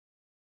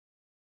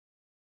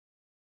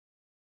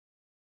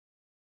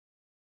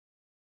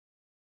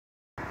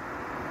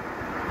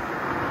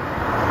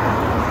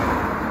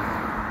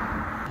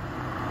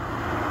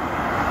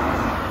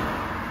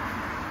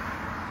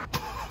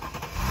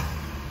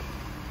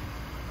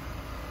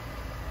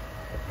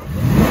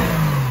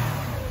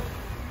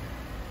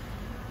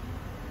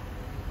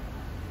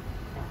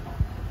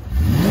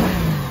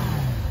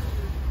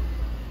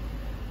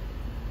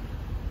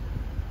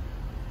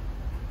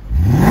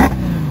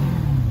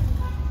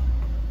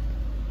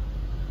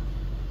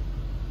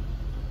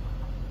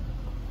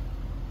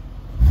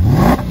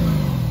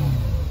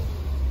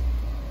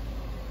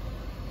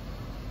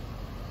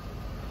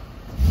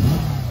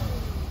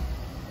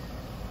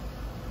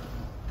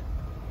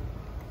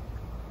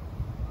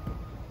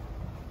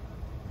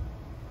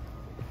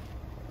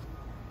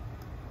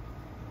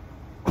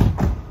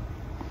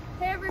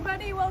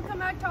everybody, welcome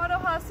back to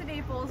Autohaus of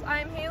Naples.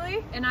 I'm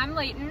Haley. And I'm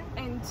Leyton.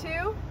 And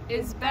 2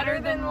 is better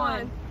than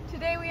 1.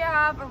 Today we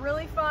have a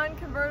really fun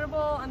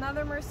convertible,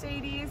 another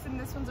Mercedes, and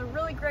this one's a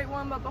really great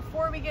one. But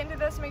before we get into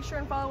this, make sure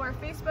and follow our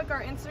Facebook,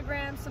 our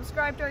Instagram,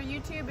 subscribe to our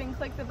YouTube, and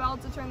click the bell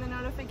to turn the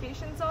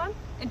notifications on.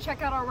 And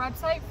check out our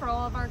website for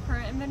all of our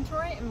current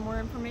inventory and more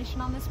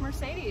information on this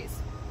Mercedes.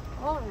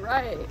 All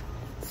right,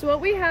 so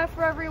what we have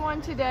for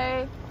everyone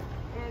today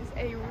is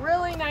a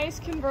really nice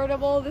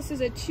convertible. This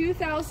is a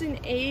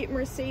 2008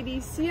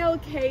 Mercedes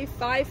CLK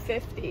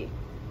 550.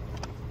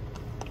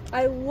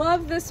 I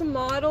love this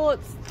model.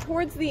 It's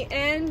towards the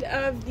end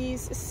of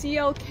these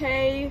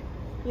CLK,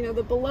 you know,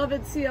 the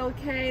beloved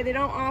CLK. They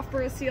don't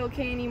offer a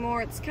CLK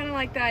anymore. It's kind of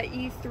like that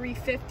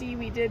E350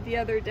 we did the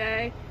other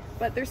day,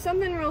 but there's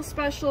something real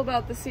special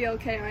about the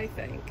CLK, I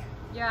think.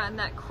 Yeah, and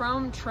that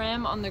chrome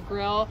trim on the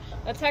grille,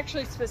 that's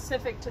actually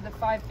specific to the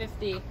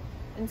 550.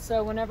 And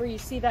so whenever you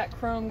see that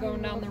chrome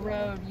going down the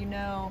road, you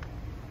know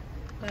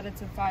that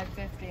it's a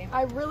 550.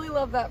 I really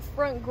love that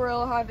front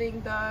grille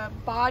having the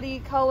body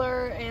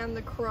color and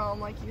the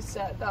chrome, like you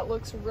said. That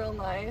looks real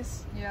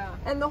nice. Yeah.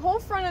 And the whole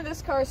front of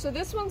this car, so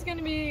this one's going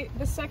to be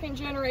the second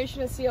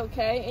generation of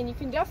CLK, and you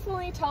can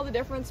definitely tell the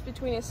difference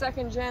between a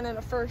second gen and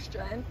a first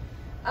gen.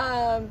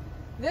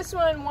 This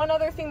one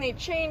other thing they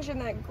changed in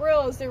that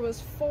grille is there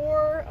was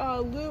 4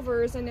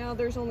 louvers and now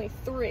there's only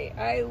 3.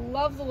 I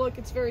love the look.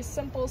 It's very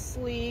simple,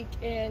 sleek,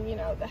 and you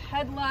know, the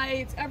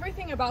headlights,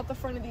 everything about the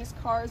front of these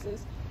cars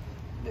is,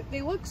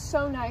 they look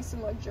so nice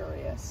and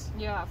luxurious.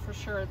 Yeah, for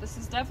sure. This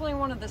is definitely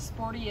one of the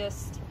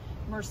sportiest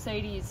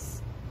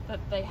Mercedes that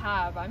they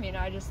have. I mean,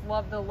 I just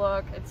love the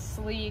look. It's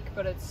sleek,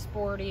 but it's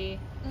sporty.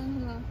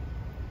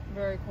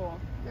 Very cool.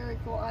 Very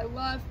cool. I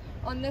love,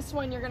 on this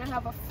one, you're going to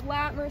have a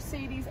flat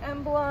Mercedes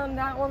emblem.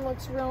 That one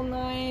looks real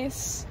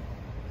nice.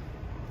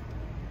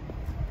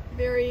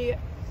 Very,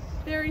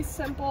 very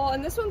simple.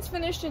 And this one's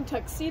finished in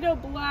tuxedo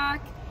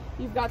black.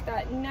 You've got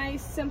that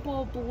nice,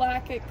 simple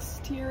black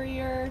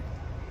exterior.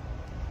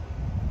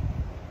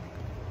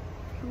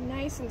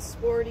 Nice and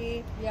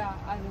sporty. Yeah,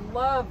 I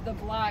love the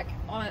black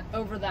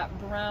over that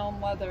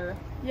brown leather.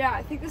 Yeah,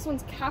 I think this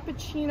one's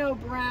cappuccino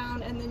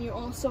brown, and then you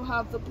also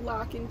have the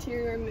black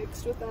interior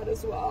mixed with that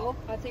as well.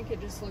 I think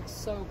it just looks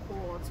so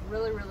cool. It's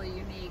really, really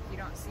unique. You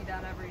don't see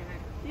that every day.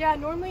 Yeah,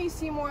 normally you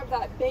see more of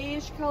that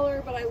beige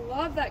color, but I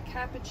love that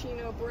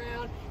cappuccino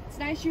brown. It's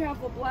nice you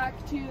have the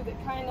black too,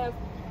 that kind of,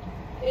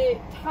 it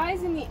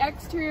ties in the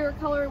exterior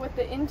color with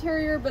the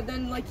interior, but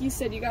then like you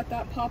said, you got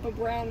that pop of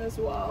brown as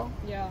well.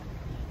 Yeah.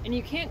 And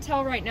you can't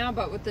tell right now,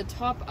 but with the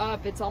top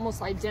up, it's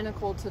almost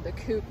identical to the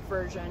coupe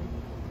version.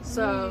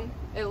 So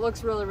it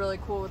looks really, really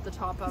cool with the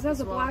top up as well. It has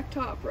a black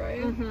top,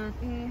 right?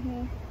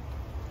 And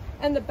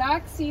the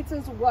back seats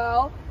as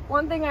well.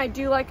 One thing I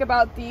do like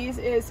about these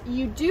is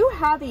you do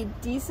have a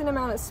decent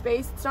amount of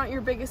space. It's not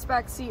your biggest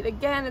back seat.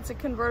 Again, it's a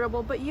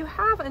convertible, but you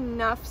have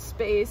enough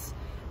space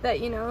that,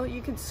 you know,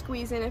 you could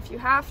squeeze in if you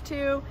have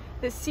to.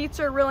 The seats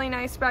are really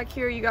nice back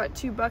here. You got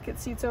 2 bucket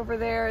seats over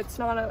there. It's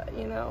not a,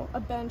 you know, a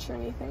bench or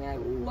anything. I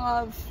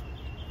love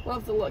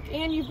the look.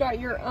 And you've got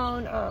your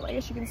own, I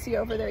guess you can see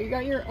over there, you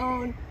got your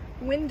own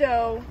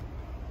window,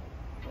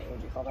 what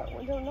would you call that,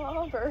 window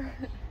knob or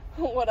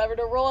whatever,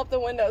 to roll up the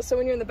window. So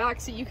when you're in the back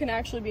seat, you can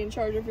actually be in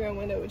charge of your own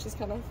window, which is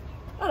kind of,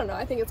 I don't know,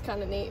 I think it's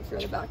kind of neat if you're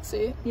in the back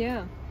seat.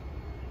 Yeah.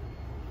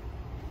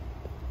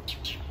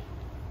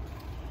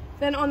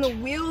 Then on the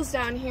wheels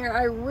down here,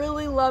 I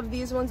really love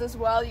these ones as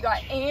well. You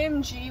got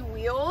AMG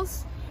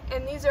wheels,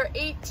 and these are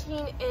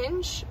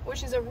 18-inch,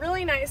 which is a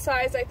really nice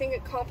size. I think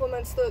it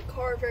complements the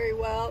car very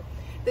well.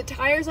 The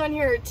tires on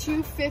here are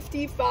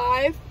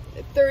 255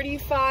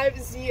 35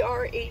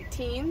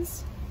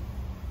 ZR18s.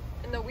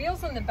 And the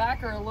wheels on the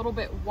back are a little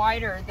bit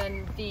wider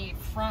than the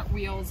front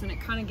wheels, and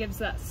it kind of gives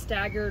that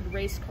staggered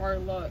race car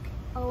look.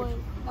 Oh,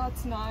 and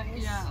that's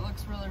nice. Yeah, it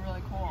looks really,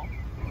 really cool.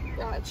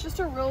 Yeah, it's just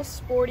a real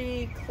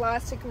sporty,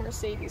 classic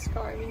Mercedes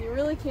car. I mean, you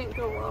really can't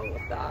go wrong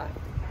with that.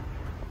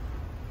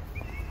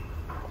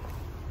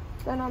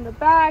 Then on the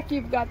back,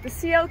 you've got the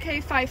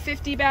CLK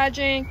 550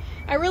 badging.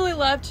 I really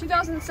love,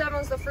 2007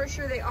 was the first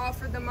year they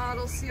offered the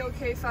model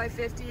CLK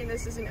 550, and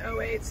this is an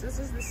 08, so this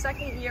is the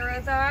second year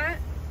of that.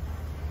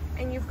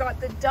 And you've got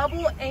the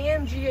double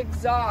AMG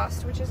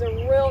exhaust, which is a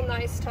real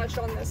nice touch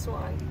on this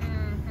one.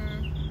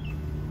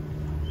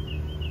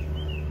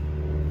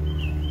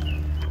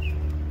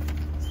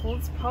 So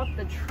let's pop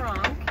the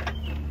trunk.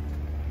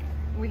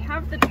 We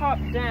have the top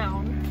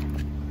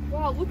down.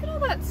 Wow, look at all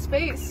that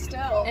space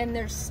still. And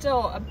there's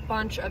still a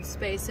bunch of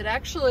space. It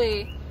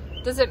actually,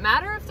 does it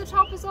matter if the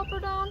top is up or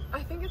down?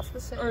 I think it's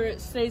the same. Or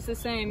it stays the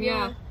same,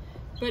 yeah.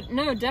 But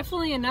no,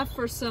 definitely enough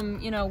for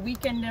some, you know,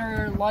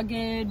 weekender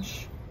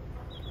luggage.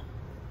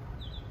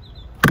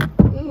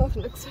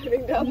 Nothing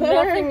exciting down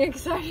there. Nothing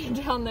exciting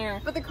down there.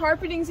 But the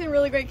carpeting's in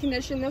really great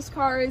condition. This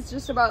car is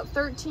just about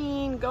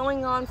 13,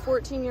 going on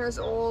 14 years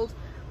old.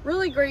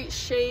 Really great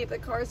shape. The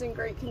car's in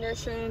great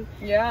condition.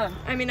 Yeah.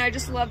 I mean, I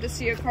just love to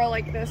see a car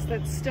like this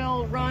that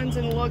still runs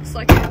and looks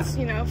like it's,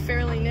 you know,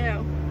 fairly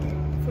new.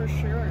 For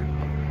sure.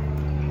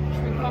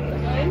 Should we pop the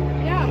hood?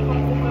 Yeah, pop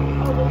the hood.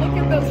 Oh, but look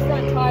at those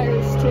front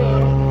tires too.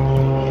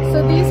 So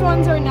these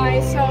ones are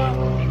nice.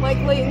 Like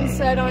Leyton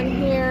said on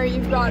here,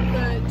 you've got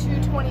the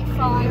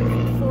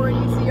 225 40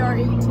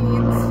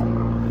 ZR18s.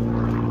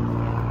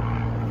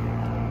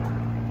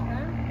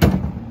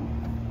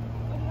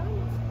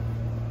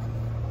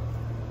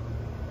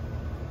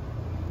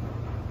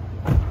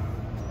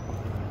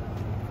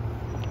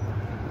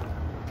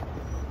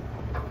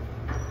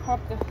 Pop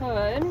the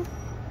hood.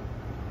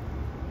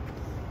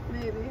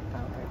 Maybe. Oh,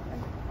 right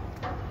there.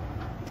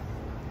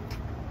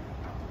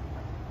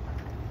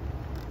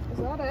 Is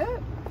that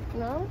it?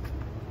 No?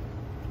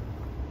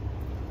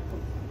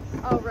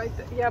 Oh, right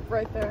there. Yep,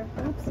 right there.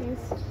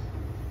 Oopsies.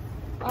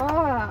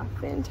 Ah,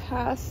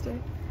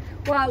 fantastic.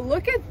 Wow,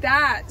 look at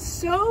that.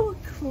 So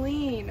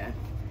clean.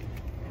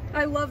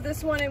 I love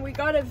this one, and we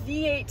got a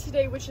V8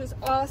 today, which is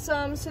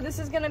awesome. So this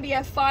is going to be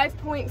a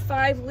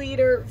 5.5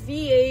 liter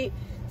V8,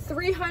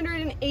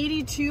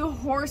 382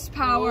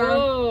 horsepower.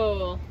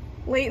 Whoa.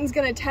 Leyton's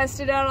going to test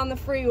it out on the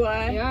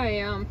freeway. Yeah, I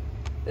am.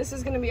 This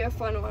is going to be a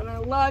fun one. I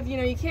love, you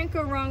know, you can't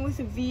go wrong with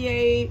a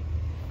V8.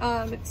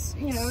 It's,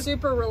 you know,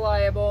 super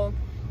reliable.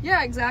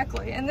 Yeah,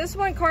 exactly. And this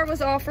one car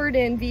was offered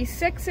in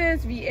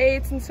V6s,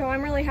 V8s, and so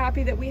I'm really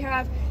happy that we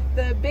have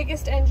the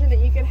biggest engine that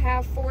you can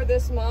have for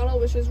this model,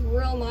 which is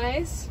real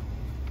nice.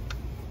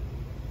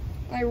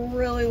 I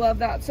really love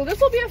that. So this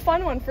will be a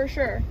fun one for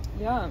sure.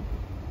 Yeah.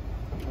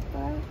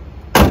 Perfect.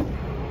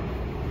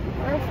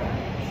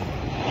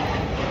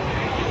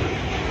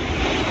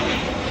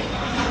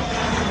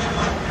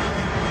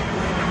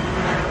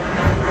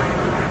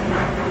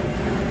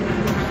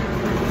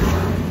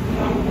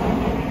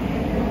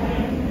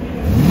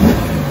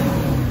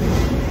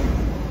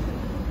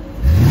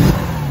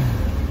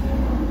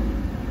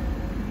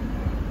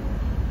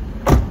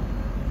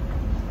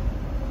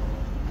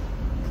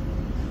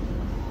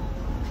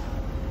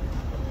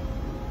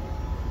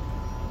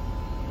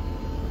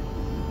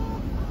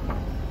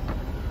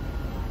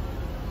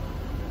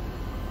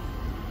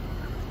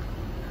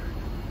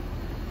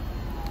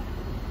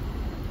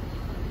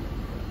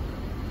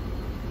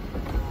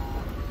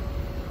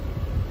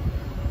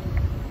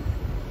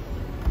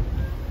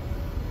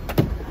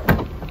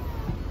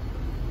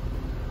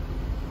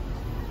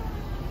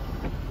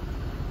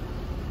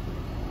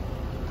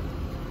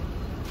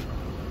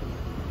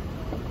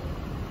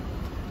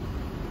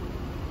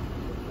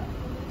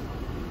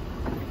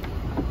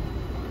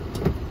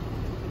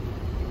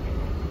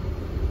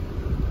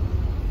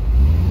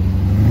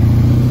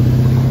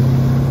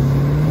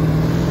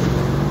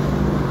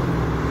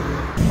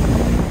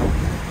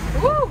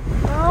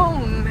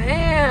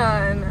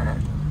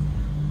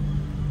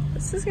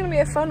 This is gonna be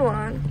a fun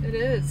one. It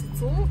is.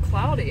 It's a little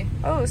cloudy.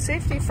 Oh,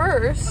 safety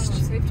first. Oh,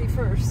 safety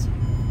first.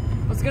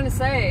 I was gonna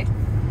say,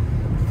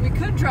 we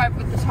could drive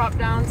with the top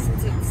down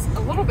since it's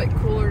a little bit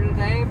cooler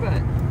today, but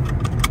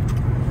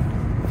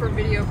for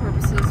video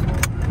purposes,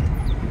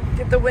 we'll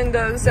get the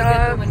windows up.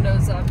 Get the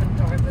windows up and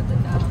drive with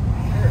it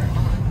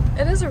down.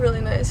 It is a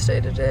really nice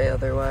day today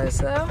otherwise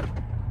though.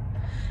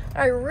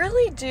 I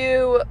really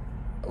do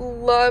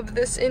love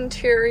this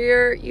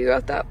interior. You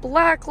got that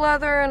black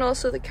leather and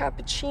also the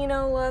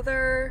cappuccino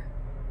leather.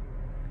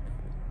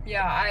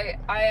 Yeah,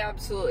 I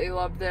absolutely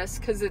love this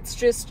because it's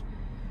just,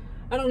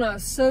 I don't know,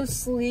 so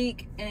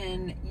sleek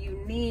and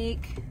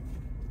unique.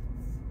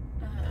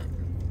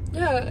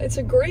 Yeah, it's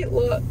a great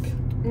look.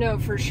 No,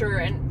 for sure,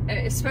 and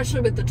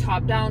especially with the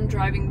top down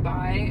driving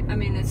by, I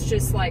mean, it's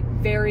just like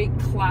very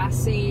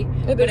classy,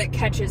 but it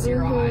catches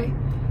your eye.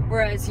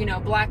 Whereas, you know,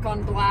 black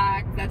on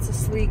black, that's a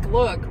sleek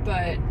look,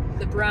 but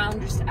the brown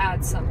just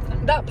adds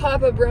something. That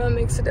pop of brown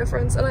makes a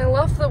difference, and I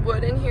love the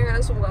wood in here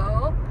as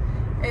well.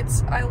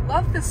 I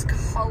love this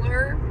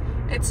color.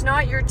 It's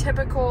not your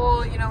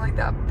typical, you know, like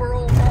that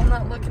burl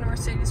walnut looking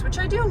Mercedes, which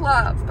I do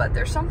love, but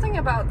there's something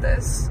about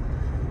this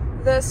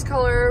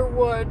color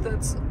wood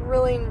that's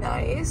really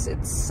nice.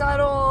 It's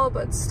subtle,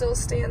 but still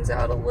stands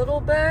out a little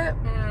bit.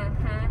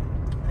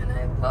 And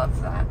I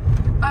love that.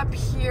 Up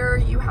here,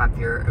 you have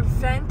your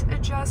vent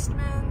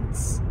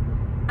adjustments.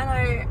 And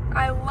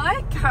I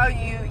like how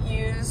you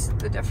use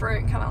the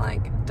different kind of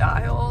like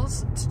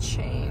dials to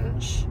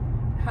change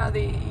how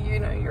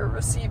you're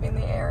receiving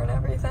the air and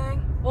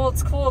everything. Well,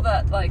 it's cool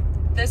that like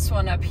this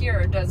one up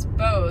here does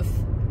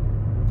both,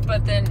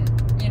 but then,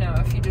 you know,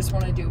 if you just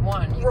want to do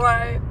one, you can,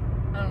 I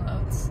don't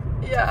know, it's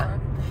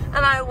different.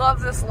 And I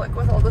love this look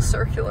with all the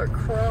circular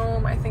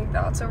chrome. I think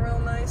that's a real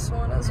nice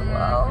one as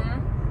well.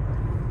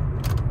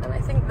 And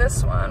I think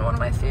this one of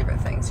my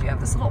favorite things, you have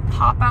this little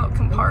pop-out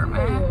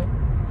compartment. Ooh.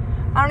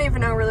 I don't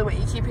even know really what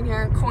you keep in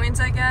here. Coins,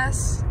 I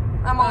guess.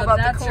 I'm all about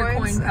the coins. That's your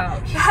coin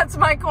pouch. That's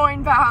my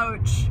coin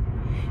pouch.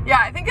 Yeah,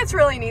 I think it's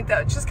really neat though.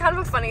 It's just kind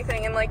of a funny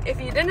thing, and like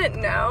if you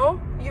didn't know,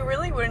 you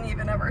really wouldn't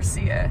even ever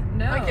see it.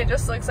 No. Like it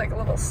just looks like a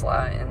little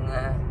slot in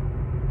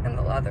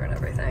the leather and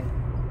everything.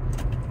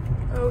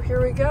 Oh,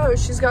 here we go.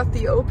 She's got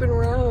the open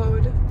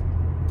road.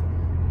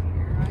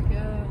 Here I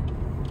go.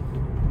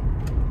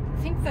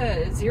 I think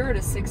the 0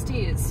 to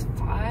 60 is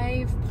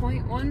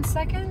 5.1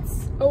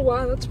 seconds. Oh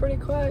wow, that's pretty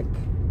quick.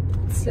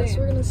 Let's see. Guess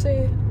we're gonna see.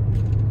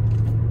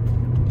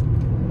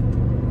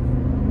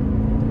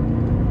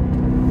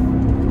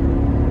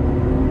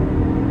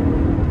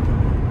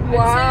 I'd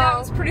say that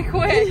was pretty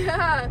quick.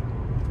 Yeah.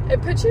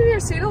 It puts you in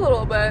your seat a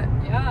little bit.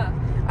 Yeah.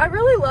 I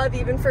really love,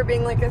 even for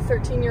being like a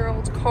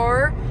 13-year-old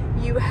car,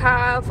 you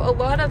have a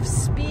lot of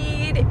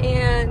speed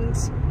and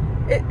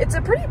it's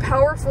a pretty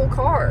powerful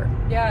car.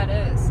 Yeah,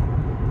 it is.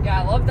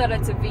 Yeah, I love that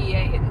it's a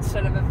V8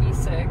 instead of a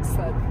V6.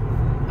 That,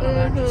 I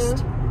don't know,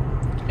 just,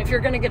 if you're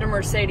gonna get a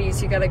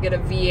Mercedes, you gotta get a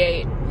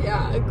V8.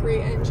 Yeah, a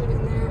great engine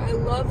in there. I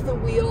love the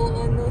wheel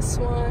on this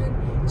one.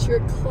 It's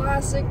your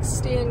classic,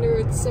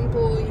 standard,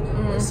 simple, you know,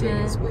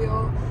 Mercedes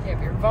wheel. You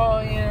have your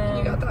volume.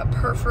 You got that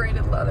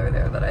perforated leather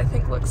there that I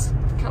think looks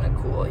kind of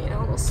cool, you know,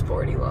 a little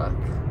sporty look.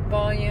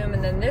 Volume,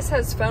 and then this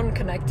has phone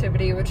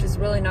connectivity, which is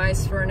really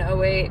nice for an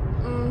 08.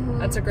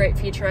 That's a great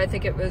feature. I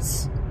think it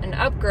was an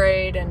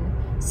upgrade and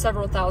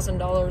several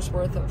 $1,000s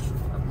worth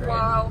of upgrade.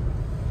 Wow.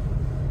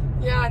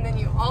 Yeah, and then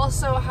you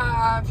also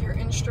have your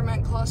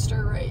instrument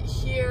cluster right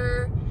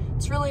here.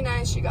 It's really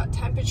nice. You got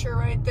temperature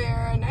right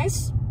there. A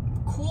nice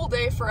cool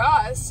day for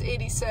us,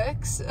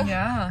 86.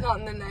 Yeah. Not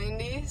in the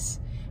 90s.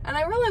 And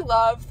I really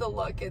love the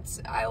look.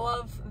 I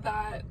love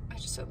that, I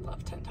just said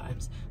love 10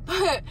 times,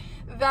 but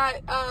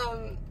that,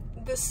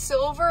 the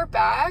silver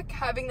back,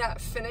 having that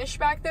finish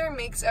back there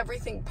makes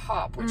everything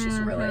pop, which is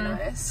really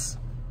nice.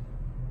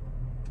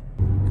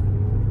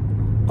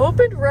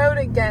 Open road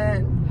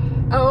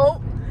again.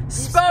 Oh,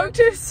 spoke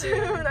too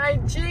soon. I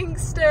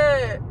jinxed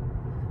it.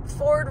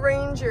 Ford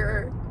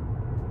Ranger.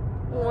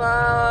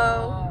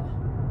 Wow.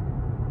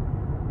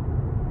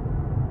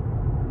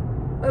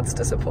 That's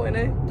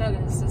disappointing. That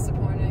is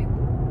disappointing.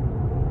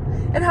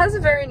 It has a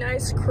very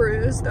nice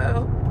cruise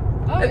though.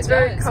 Oh, it's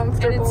very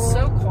comfortable. And it's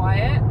so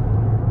quiet.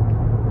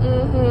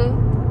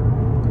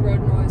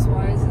 Road noise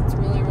wise, it's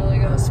really, really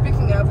good.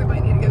 Speaking of, we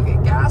might need to go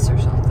get gas or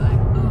something.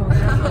 Oh,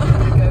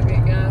 definitely need to go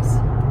get gas.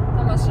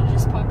 That must have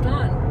just popped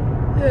on.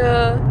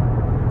 Yeah.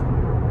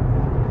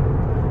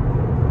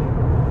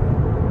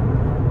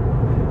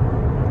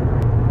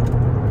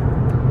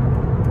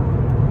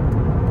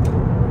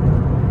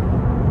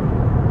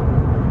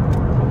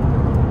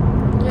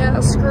 Yeah,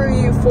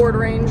 screw you, Ford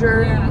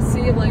Ranger. Yeah,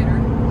 see you later.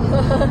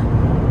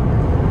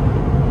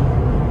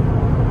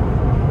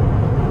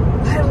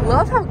 I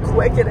love how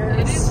quick it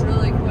is. It is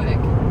really quick.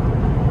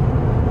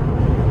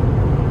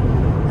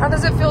 How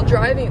does it feel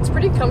driving? It's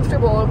pretty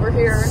comfortable over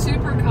here.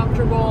 Super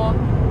comfortable.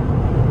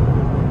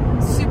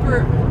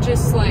 Super,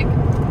 just like,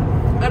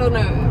 I don't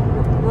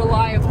know,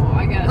 reliable,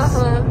 I guess.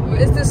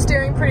 Is the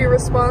steering pretty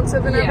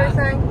responsive and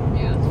everything?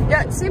 Yeah.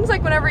 Yeah, it seems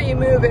like whenever you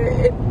move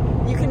it,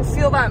 you can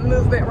feel that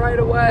movement right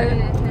away.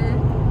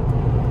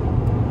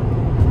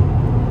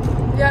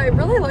 Yeah, I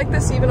really like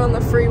this even on the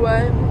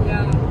freeway.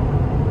 Yeah.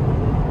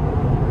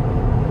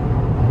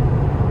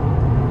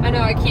 I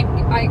know,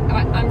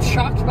 I'm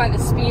shocked by the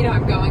speed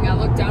I'm going. I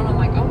look down, I'm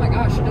like, oh my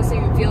gosh, it doesn't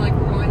even feel like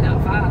we're going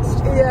that fast.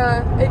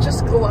 Yeah, it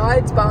just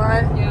glides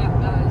by. Yeah,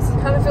 it does.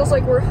 Kind of feels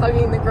like we're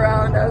hugging the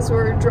ground as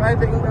we're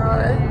driving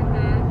by.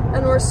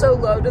 And we're so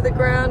low to the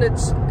ground,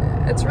 it's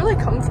really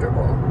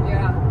comfortable.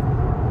 Yeah.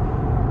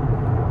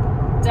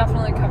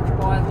 Definitely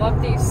comfortable. I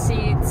love these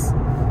seats.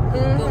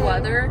 The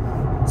leather,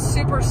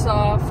 super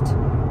soft.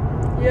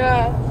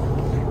 Yeah.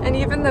 And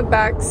even the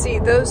back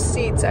seat, those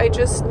seats,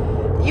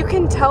 you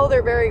can tell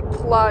they're very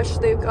plush.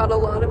 They've got a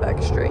lot of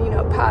extra, you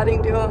know,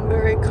 padding to them,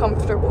 very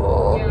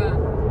comfortable. Yeah.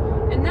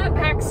 And that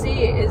back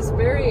seat is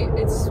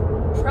it's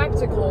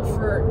practical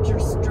for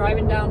just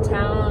driving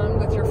downtown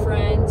with your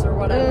friends or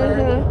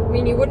whatever. I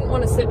mean, you wouldn't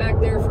want to sit back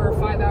there for a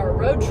 5-hour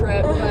road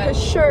trip, but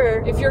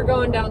sure. If you're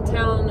going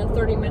downtown, a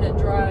 30-minute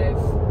drive.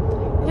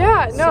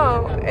 Yeah,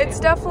 no, it's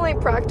definitely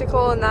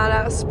practical in that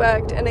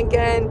aspect. And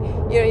again,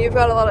 you know, you've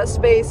got a lot of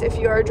space. If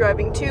you are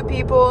driving 2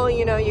 people,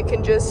 you know, you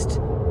can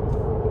just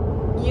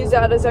use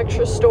that as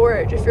extra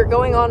storage. If you're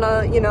going on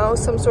a, you know,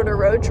 some sort of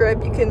road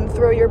trip, you can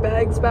throw your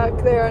bags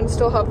back there and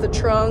still have the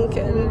trunk,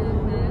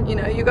 and you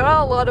know, you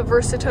got a lot of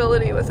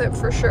versatility with it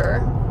for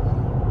sure.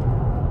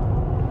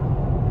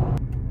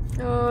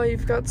 Oh,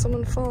 you've got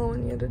someone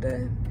following you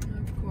today.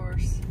 Of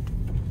course.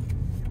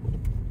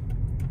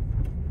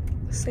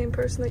 The same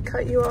person that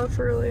cut you off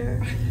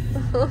earlier.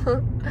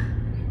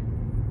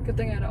 Good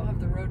thing I don't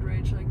have the road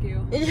rage like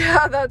you.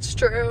 Yeah, that's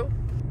true.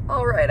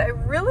 All right, I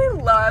really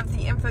love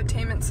the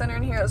infotainment center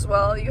in here as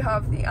well. You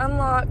have the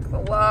unlock, the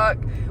lock,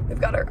 we've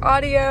got our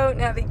audio,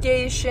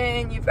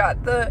 navigation, you've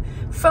got the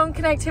phone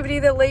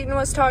connectivity that Leyton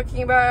was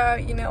talking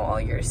about, you know,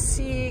 all your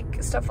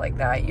Seek, stuff like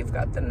that. You've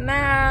got the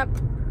map,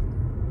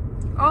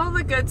 all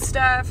the good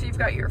stuff. You've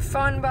got your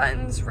phone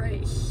buttons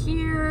right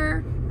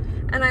here.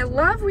 And I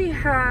love we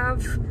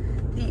have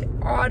the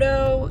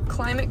auto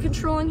climate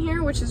control in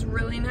here, which is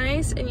really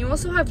nice. And you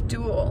also have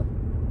dual.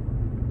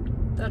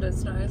 That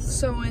is nice.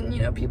 So when,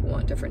 you know, people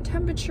want different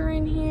temperature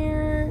in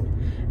here.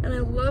 And I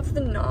love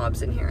the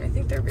knobs in here. I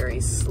think they're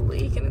very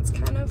sleek, and it's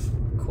kind of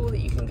cool that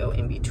you can go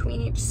in between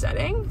each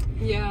setting.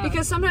 Yeah.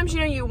 Because sometimes, you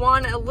know, you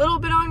want a little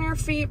bit on your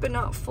feet, but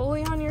not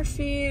fully on your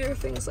feet or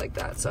things like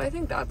that. So I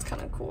think that's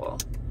kind of cool.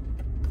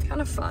 kind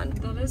of fun.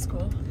 That is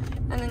cool.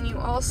 And then you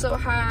also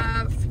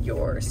have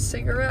your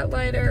cigarette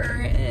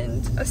lighter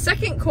and a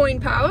second coin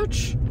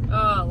pouch.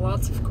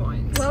 Lots of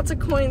coins. Lots of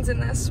coins in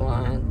this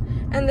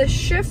one. And the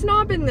shift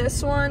knob in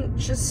this one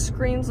just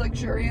screams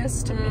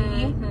luxurious to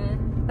me.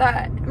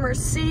 That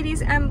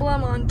Mercedes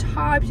emblem on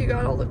top. You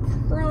got all the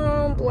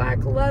chrome,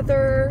 black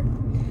leather.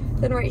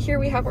 Then right here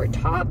we have our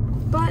top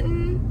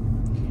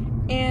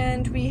button.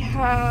 And we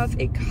have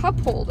a cup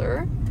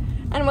holder.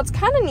 And what's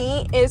kind of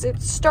neat is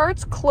it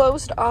starts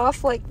closed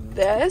off like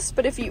this,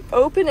 but if you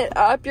open it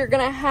up, you're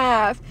gonna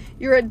have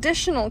your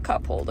additional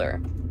cup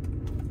holder.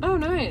 Oh,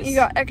 nice. You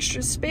got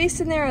extra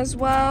space in there as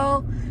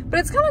well.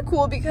 But it's kind of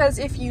cool because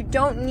if you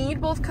don't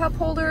need both cup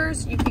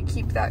holders, you could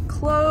keep that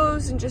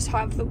closed and just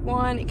have the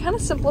one. It kind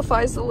of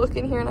simplifies the look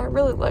in here, and I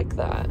really like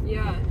that.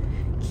 Yeah.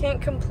 Can't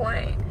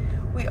complain.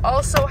 We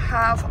also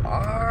have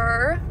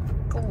our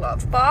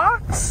glove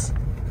box.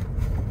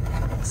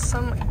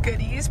 Some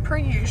goodies per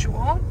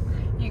usual.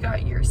 You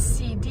got your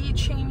CD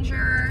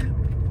changer.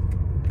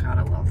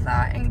 Gotta love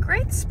that. And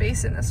great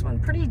space in this one.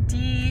 Pretty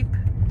deep,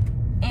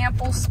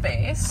 ample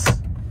space.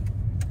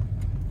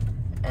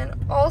 And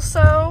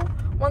also,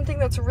 one thing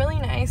that's really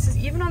nice is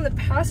even on the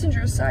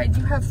passenger side,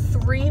 you have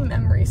 3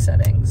 memory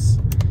settings.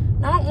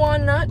 Not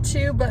 1, not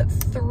 2, but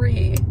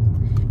 3.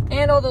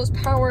 And all those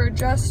power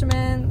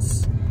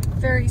adjustments.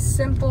 Very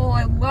simple.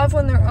 I love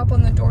when they're up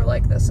on the door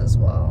like this as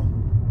well.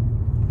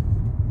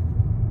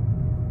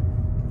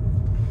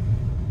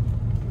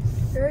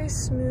 Very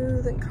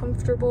smooth and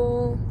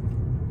comfortable.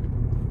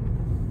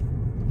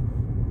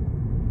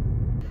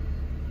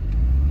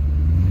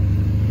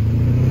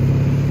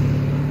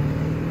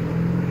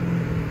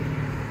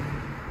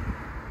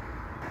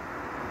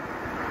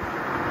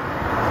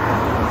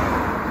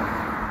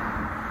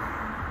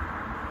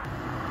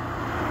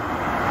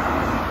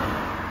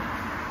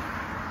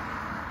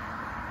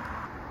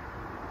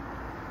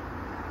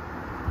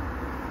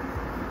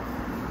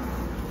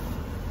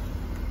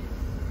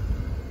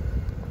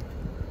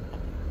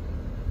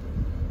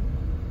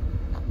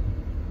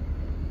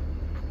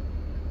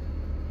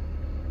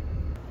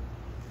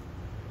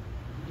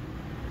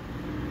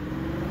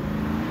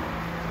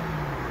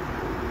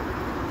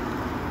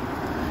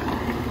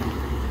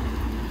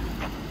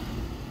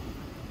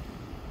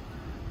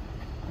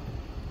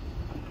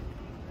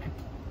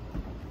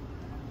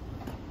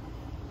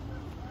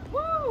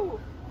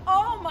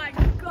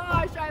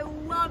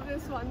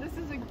 This one. This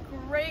is a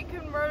great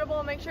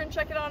convertible. Make sure and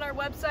check it out on our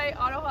website,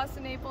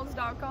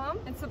 autohausofnaples.com.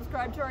 And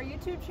subscribe to our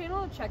YouTube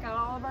channel and check out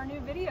all of our new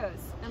videos.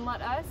 And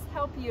let us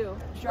help you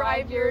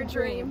Drive your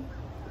dream.